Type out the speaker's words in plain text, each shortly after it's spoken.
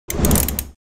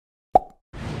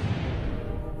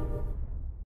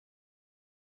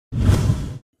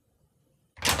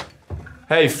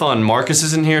Hey, fun. Marcus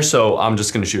isn't here, so I'm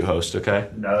just gonna shoot host, okay?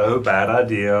 No, bad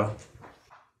idea.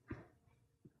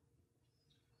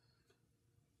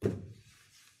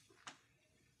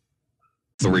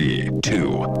 Three, two,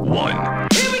 one.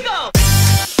 Here we go!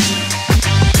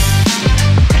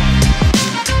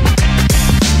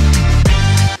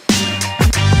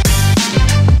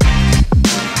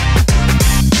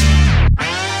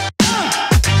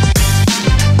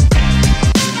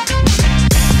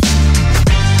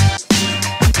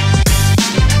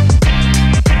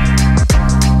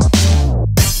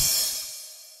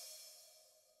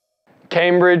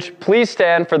 Cambridge, please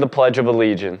stand for the Pledge of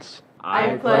Allegiance.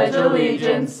 I pledge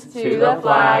allegiance to the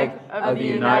flag of the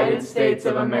United States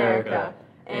of America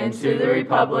and to the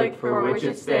republic for which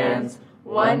it stands,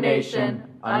 one nation,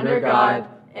 under God,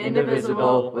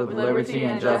 indivisible, with liberty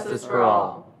and justice for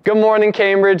all. Good morning,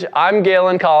 Cambridge. I'm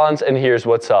Galen Collins, and here's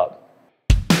what's up.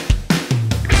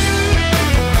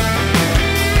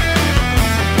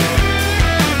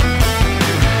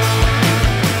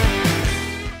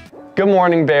 Good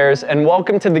morning, Bears, and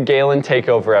welcome to the Galen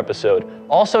Takeover episode,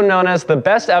 also known as the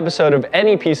best episode of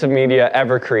any piece of media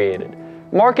ever created.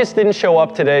 Marcus didn't show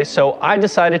up today, so I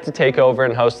decided to take over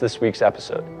and host this week's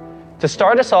episode. To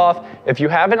start us off, if you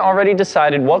haven't already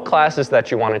decided what classes that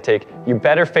you want to take, you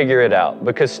better figure it out,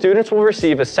 because students will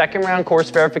receive a second-round course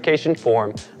verification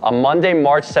form on Monday,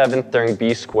 March 7th during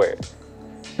B Squared.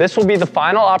 This will be the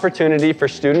final opportunity for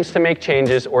students to make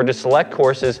changes or to select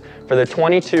courses for the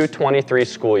 22-23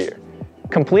 school year.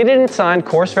 Completed and signed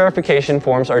course verification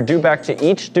forms are due back to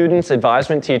each student's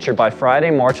advisement teacher by Friday,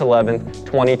 March 11,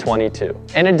 2022.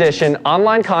 In addition,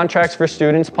 online contracts for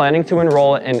students planning to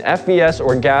enroll in FVS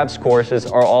or GABS courses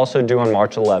are also due on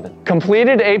March 11.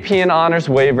 Completed AP and honors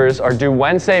waivers are due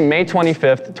Wednesday, May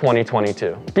 25th,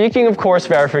 2022. Speaking of course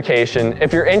verification,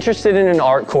 if you're interested in an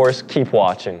art course, keep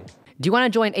watching. Do you want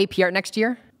to join AP Art next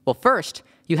year? Well, first,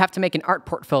 you have to make an art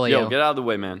portfolio. Yo, get out of the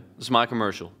way, man. This is my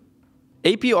commercial.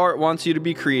 AP Art wants you to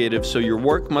be creative, so your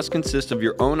work must consist of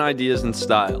your own ideas and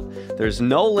style. There's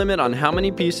no limit on how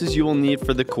many pieces you will need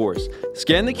for the course.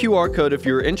 Scan the QR code if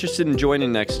you're interested in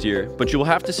joining next year, but you will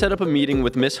have to set up a meeting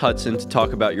with Miss Hudson to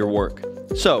talk about your work.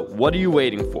 So, what are you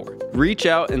waiting for? Reach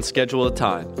out and schedule a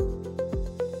time.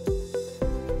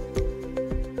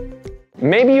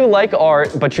 Maybe you like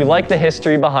art, but you like the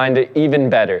history behind it even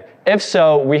better. If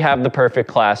so, we have the perfect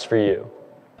class for you.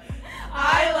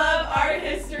 I love art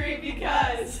history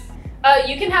because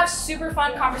you can have super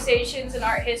fun conversations in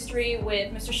art history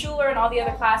with Mr. Schuler and all the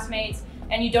other classmates,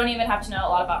 and you don't even have to know a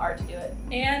lot about art to do it.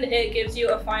 and it gives you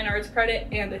a fine arts credit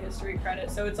and a history credit,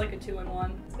 so it's like a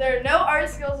 2-in-1. There are no art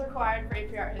skills required for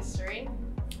AP Art History.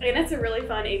 And it's a really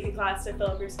fun AP class to fill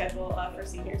up your schedule for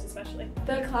seniors especially.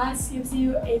 The class gives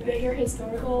you a bigger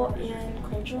historical and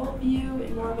cultural view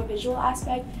and more of a visual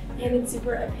aspect, and it's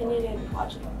super opinion and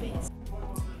project based.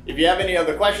 If you have any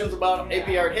other questions about AP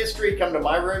Art History, come to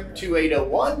my room,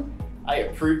 2801. I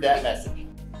approve that message.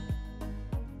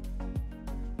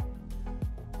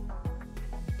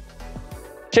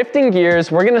 Shifting gears,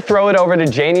 we're going to throw it over to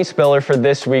Janie Spiller for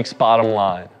this week's Bottom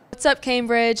Line. What's up,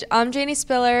 Cambridge? I'm Janie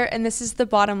Spiller, and this is the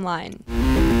Bottom Line.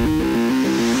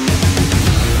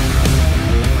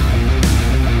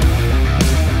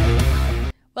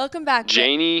 Welcome back.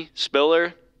 Janie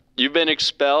Spiller, you've been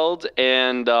expelled,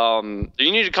 and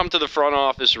you need to come to the front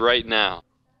office right now.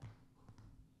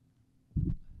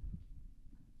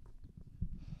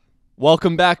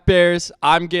 Welcome back, Bears.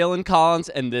 I'm Galen Collins,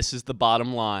 and this is the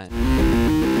Bottom Line.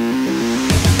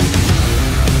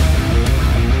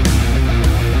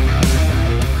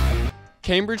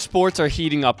 Cambridge sports are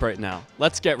heating up right now.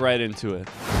 Let's get right into it.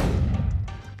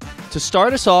 To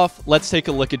start us off, let's take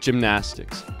a look at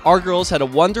gymnastics. Our girls had a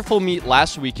wonderful meet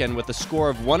last weekend with a score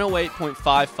of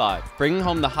 108.55, bringing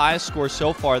home the highest score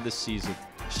so far this season.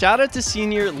 Shout out to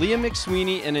senior Leah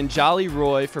McSweeney and Anjali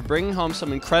Roy for bringing home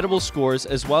some incredible scores,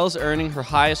 as well as earning her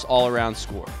highest all-around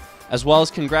score. As well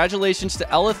as congratulations to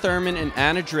Ella Thurman and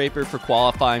Anna Draper for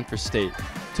qualifying for state.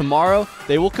 Tomorrow,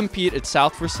 they will compete at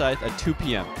South Forsyth at 2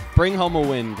 p.m. Bring home a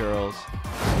win, girls.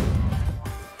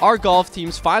 Our golf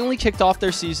teams finally kicked off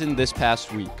their season this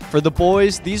past week. For the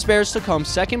boys, these Bears took home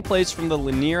second place from the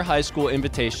Lanier High School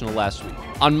Invitational last week.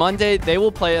 On Monday, they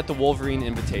will play at the Wolverine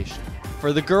Invitational.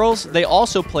 For the girls, they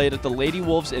also played at the Lady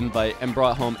Wolves Invite and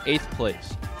brought home 8th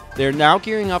place. They are now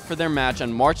gearing up for their match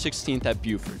on March 16th at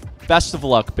Buford. Best of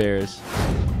luck, Bears.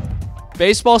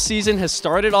 Baseball season has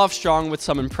started off strong with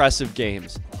some impressive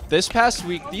games. This past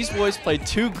week, these boys played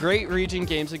 2 great region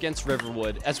games against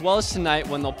Riverwood, as well as tonight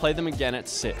when they'll play them again at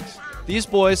 6. These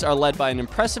boys are led by an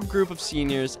impressive group of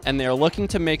seniors, and they are looking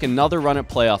to make another run at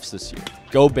playoffs this year.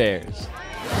 Go Bears!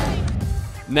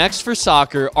 Next for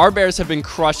soccer, our Bears have been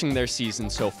crushing their season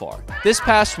so far. This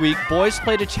past week, boys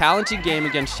played a challenging game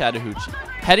against Chattahoochee.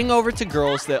 Heading over to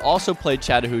girls, they also played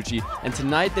Chattahoochee, and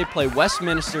tonight they play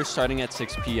Westminster starting at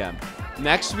 6 p.m.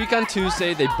 Next week on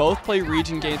Tuesday, they both play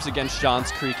region games against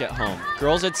Johns Creek at home.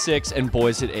 Girls at 6 and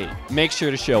boys at 8. Make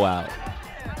sure to show out.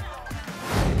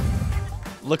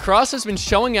 Lacrosse has been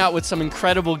showing out with some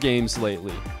incredible games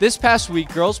lately. This past week,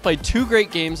 girls played 2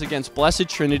 great games against Blessed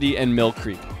Trinity and Mill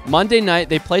Creek. Monday night,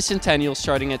 they play Centennial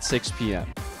starting at 6 p.m.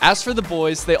 As for the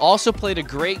boys, they also played a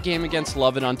great game against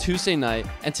Lovett on Tuesday night,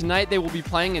 and tonight they will be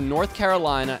playing in North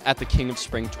Carolina at the King of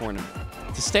Spring tournament.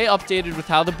 To stay updated with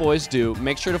how the boys do,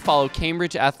 make sure to follow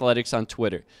Cambridge Athletics on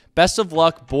Twitter. Best of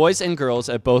luck, boys and girls,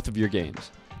 at both of your games.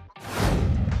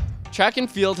 Track and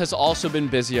field has also been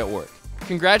busy at work.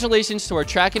 Congratulations to our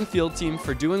track and field team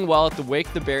for doing well at the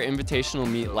Wake the Bear Invitational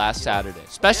Meet last Saturday.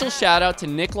 Special shout out to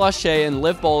Nick Lachey and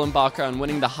Liv Bolenbacher on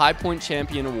winning the High Point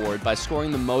Champion Award by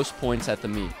scoring the most points at the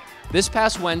meet. This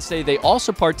past Wednesday, they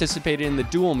also participated in the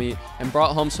dual meet and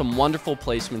brought home some wonderful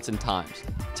placements and times.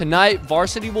 Tonight,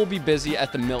 varsity will be busy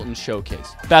at the Milton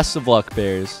Showcase. Best of luck,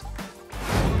 Bears.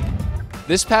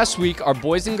 This past week, our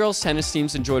boys and girls tennis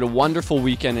teams enjoyed a wonderful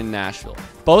weekend in Nashville.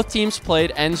 Both teams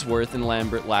played Ensworth and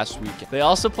Lambert last weekend. They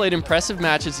also played impressive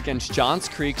matches against Johns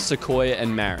Creek, Sequoia,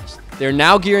 and Marist. They are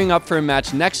now gearing up for a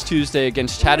match next Tuesday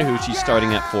against Chattahoochee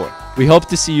starting at 4. We hope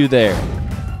to see you there.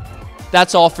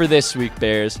 That's all for this week,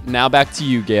 Bears. Now back to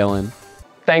you, Galen.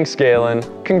 Thanks, Galen.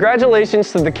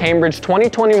 Congratulations to the Cambridge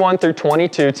 2021 through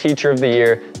 22 Teacher of the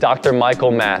Year, Dr.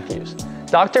 Michael Matthews.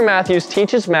 Dr. Matthews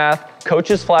teaches math,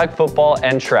 coaches flag football,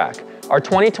 and track. Our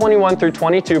 2021 through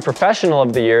 22 Professional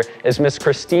of the Year is Miss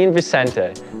Christine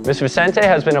Vicente. Miss Vicente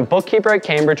has been a bookkeeper at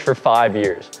Cambridge for 5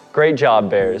 years. Great job,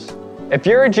 Bears. If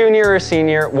you're a junior or a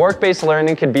senior, work-based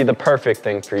learning could be the perfect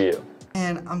thing for you.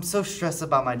 Man, I'm so stressed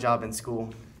about my job in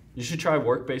school. You should try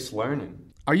work-based learning.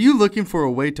 Are you looking for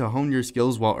a way to hone your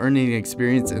skills while earning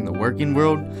experience in the working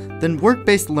world? Then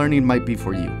work-based learning might be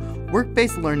for you.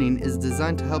 Work-based learning is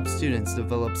designed to help students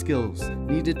develop skills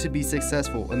needed to be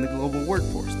successful in the global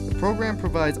workforce. The program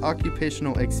provides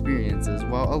occupational experiences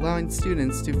while allowing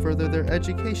students to further their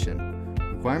education.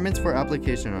 Requirements for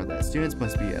application are that students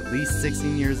must be at least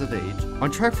 16 years of age, on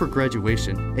track for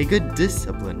graduation, a good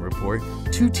discipline report,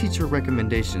 2 teacher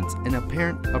recommendations, and a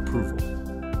parent approval.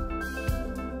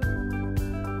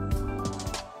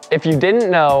 If you didn't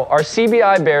know, our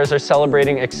CBI Bears are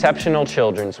celebrating Exceptional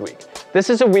Children's Week. This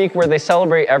is a week where they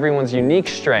celebrate everyone's unique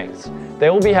strengths. They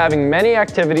will be having many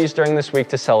activities during this week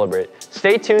to celebrate.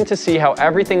 Stay tuned to see how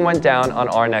everything went down on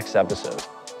our next episode.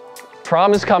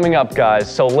 Prom is coming up,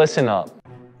 guys, so listen up.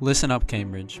 Listen up,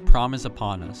 Cambridge. Prom is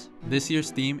upon us. This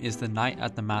year's theme is the Night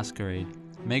at the Masquerade.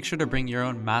 Make sure to bring your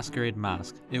own masquerade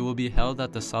mask. It will be held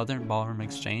at the Southern Ballroom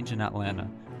Exchange in Atlanta.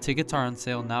 Tickets are on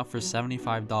sale now for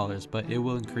 $75, but it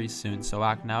will increase soon, so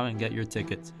act now and get your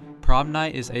tickets. Prom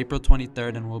night is April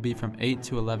 23rd and will be from 8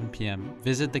 to 11 p.m.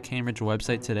 Visit the Cambridge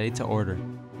website today to order.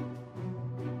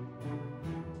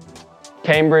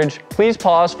 Cambridge, please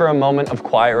pause for a moment of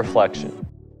quiet reflection.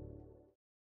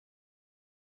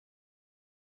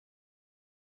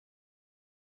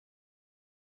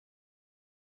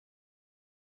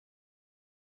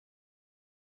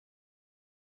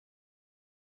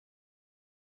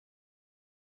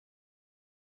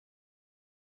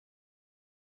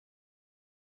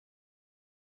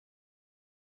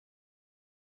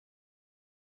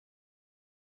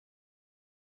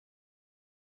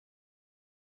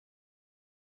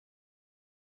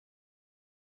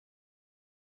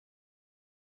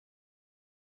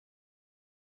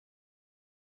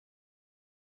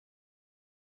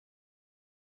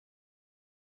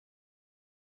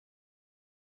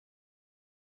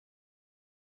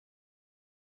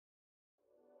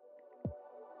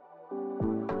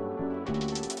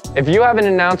 If you have an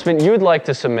announcement you'd like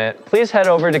to submit, please head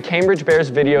over to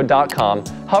cambridgebearsvideo.com,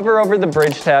 hover over the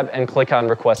Bridge tab, and click on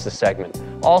Request a Segment.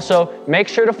 Also, make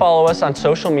sure to follow us on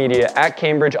social media at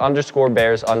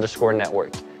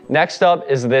Cambridge_Bears_network. Next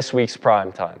up is this week's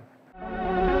Prime Time.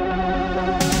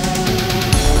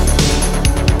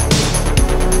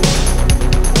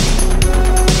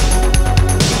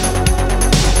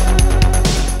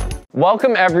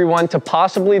 Welcome everyone to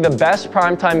possibly the best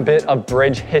primetime bit of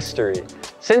Bridge history.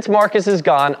 Since Marcus is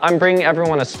gone, I'm bringing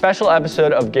everyone a special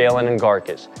episode of Galen and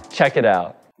Garcus. Check it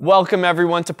out. Welcome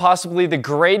everyone to possibly the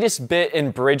greatest bit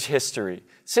in Bridge history.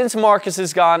 Since Marcus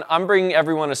is gone, I'm bringing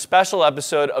everyone a special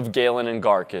episode of Galen and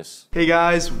Garcus. Hey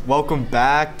guys, welcome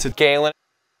back to Galen.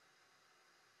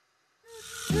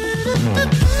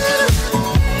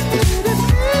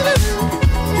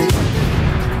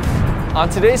 On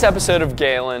today's episode of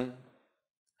Galen,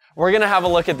 We're gonna have a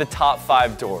look at the top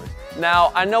 5 doors.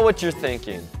 Now, I know what you're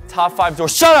thinking. Top 5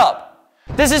 doors. Shut up!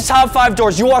 This is top 5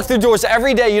 doors. You walk through doors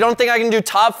every day. You don't think I can do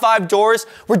top 5 doors?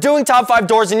 We're doing top 5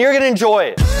 doors and you're gonna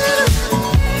enjoy it.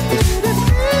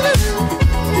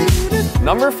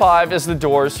 Number 5 is the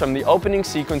doors from the opening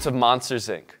sequence of Monsters,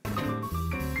 Inc.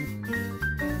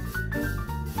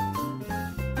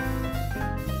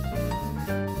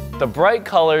 The bright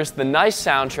colors, the nice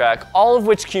soundtrack, all of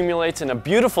which accumulates in a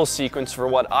beautiful sequence for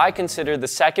what I consider the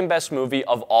second best movie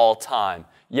of all time.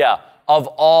 Yeah, of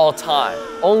all time.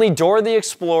 Only Dora the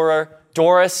Explorer,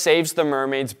 Dora Saves the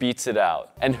Mermaids beats it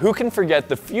out. And who can forget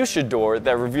the fuchsia door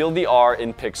that revealed the R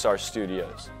in Pixar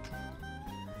Studios?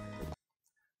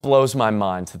 Blows my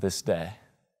mind to this day.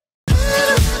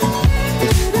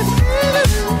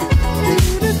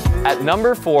 At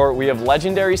number 4, we have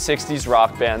legendary 60s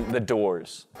rock band, The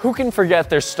Doors. Who can forget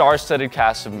their star-studded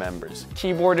cast of members?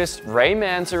 Keyboardist Ray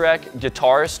Manzarek,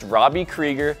 guitarist Robbie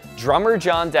Krieger, drummer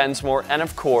John Densmore, and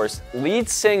of course, lead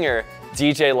singer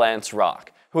DJ Lance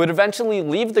Rock, who would eventually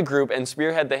leave the group and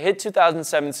spearhead the hit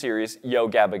 2007 series Yo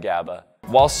Gabba Gabba.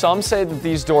 While some say that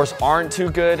these doors aren't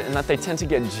too good and that they tend to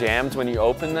get jammed when you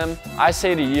open them, I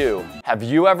say to you, have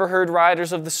you ever heard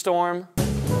Riders of the Storm?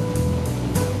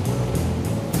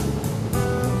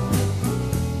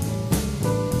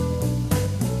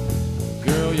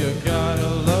 Girl, you gotta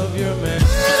love your man.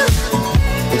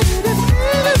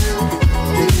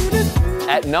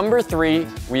 At number 3,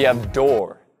 we have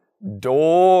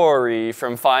Dory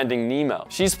from Finding Nemo.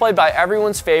 She's played by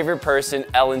everyone's favorite person,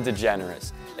 Ellen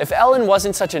DeGeneres. If Ellen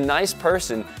wasn't such a nice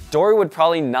person, Dory would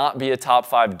probably not be a top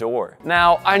 5 door.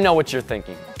 Now, I know what you're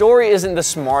thinking. Dory isn't the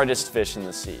smartest fish in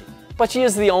the sea, but she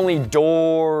is the only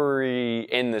Dory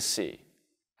in the sea.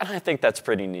 And I think that's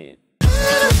pretty neat.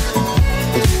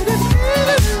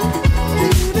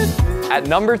 At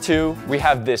number 2, we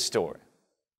have this door.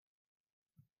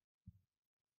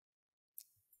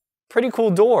 Pretty cool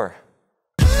door.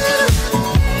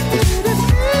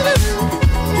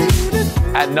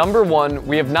 At number 1,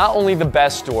 we have not only the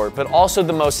best door, but also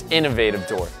the most innovative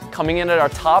door. Coming in at our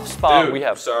top spot, Dude, we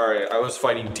have... sorry, I was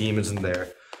fighting demons in there.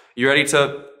 You ready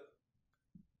to...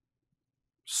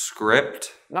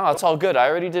 script? No, it's all good. I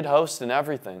already did host and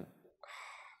everything.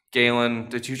 Galen,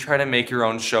 did you try to make your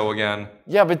own show again?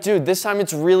 Yeah, but dude, this time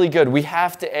it's really good. We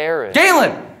have to air it.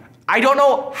 Galen! I don't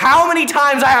know how many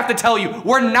times I have to tell you,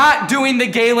 we're not doing the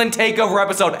Galen Takeover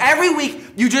episode. Every week,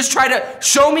 you just try to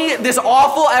show me this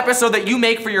awful episode that you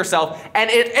make for yourself, and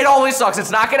it always sucks.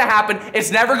 It's not gonna happen. It's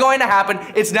never going to happen.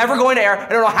 It's never going to air. I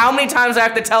don't know how many times I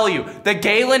have to tell you, the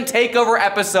Galen Takeover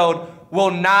episode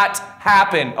will not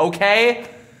happen, okay?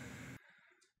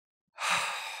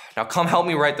 Now come help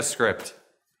me write the script.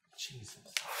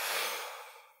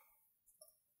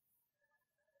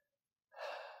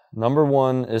 Number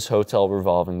 1 is Hotel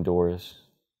Revolving Doors.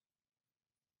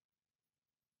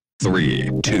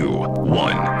 3, 2,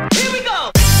 1. Here we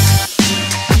go!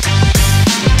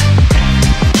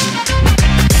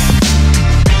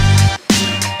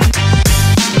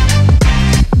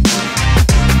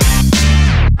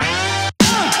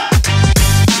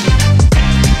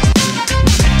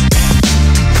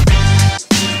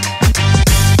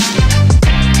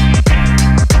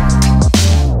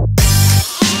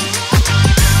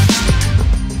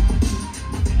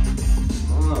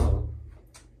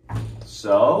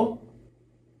 So?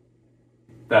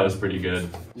 That was pretty good.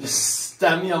 Just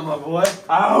stab me on my boy.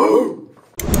 Ow!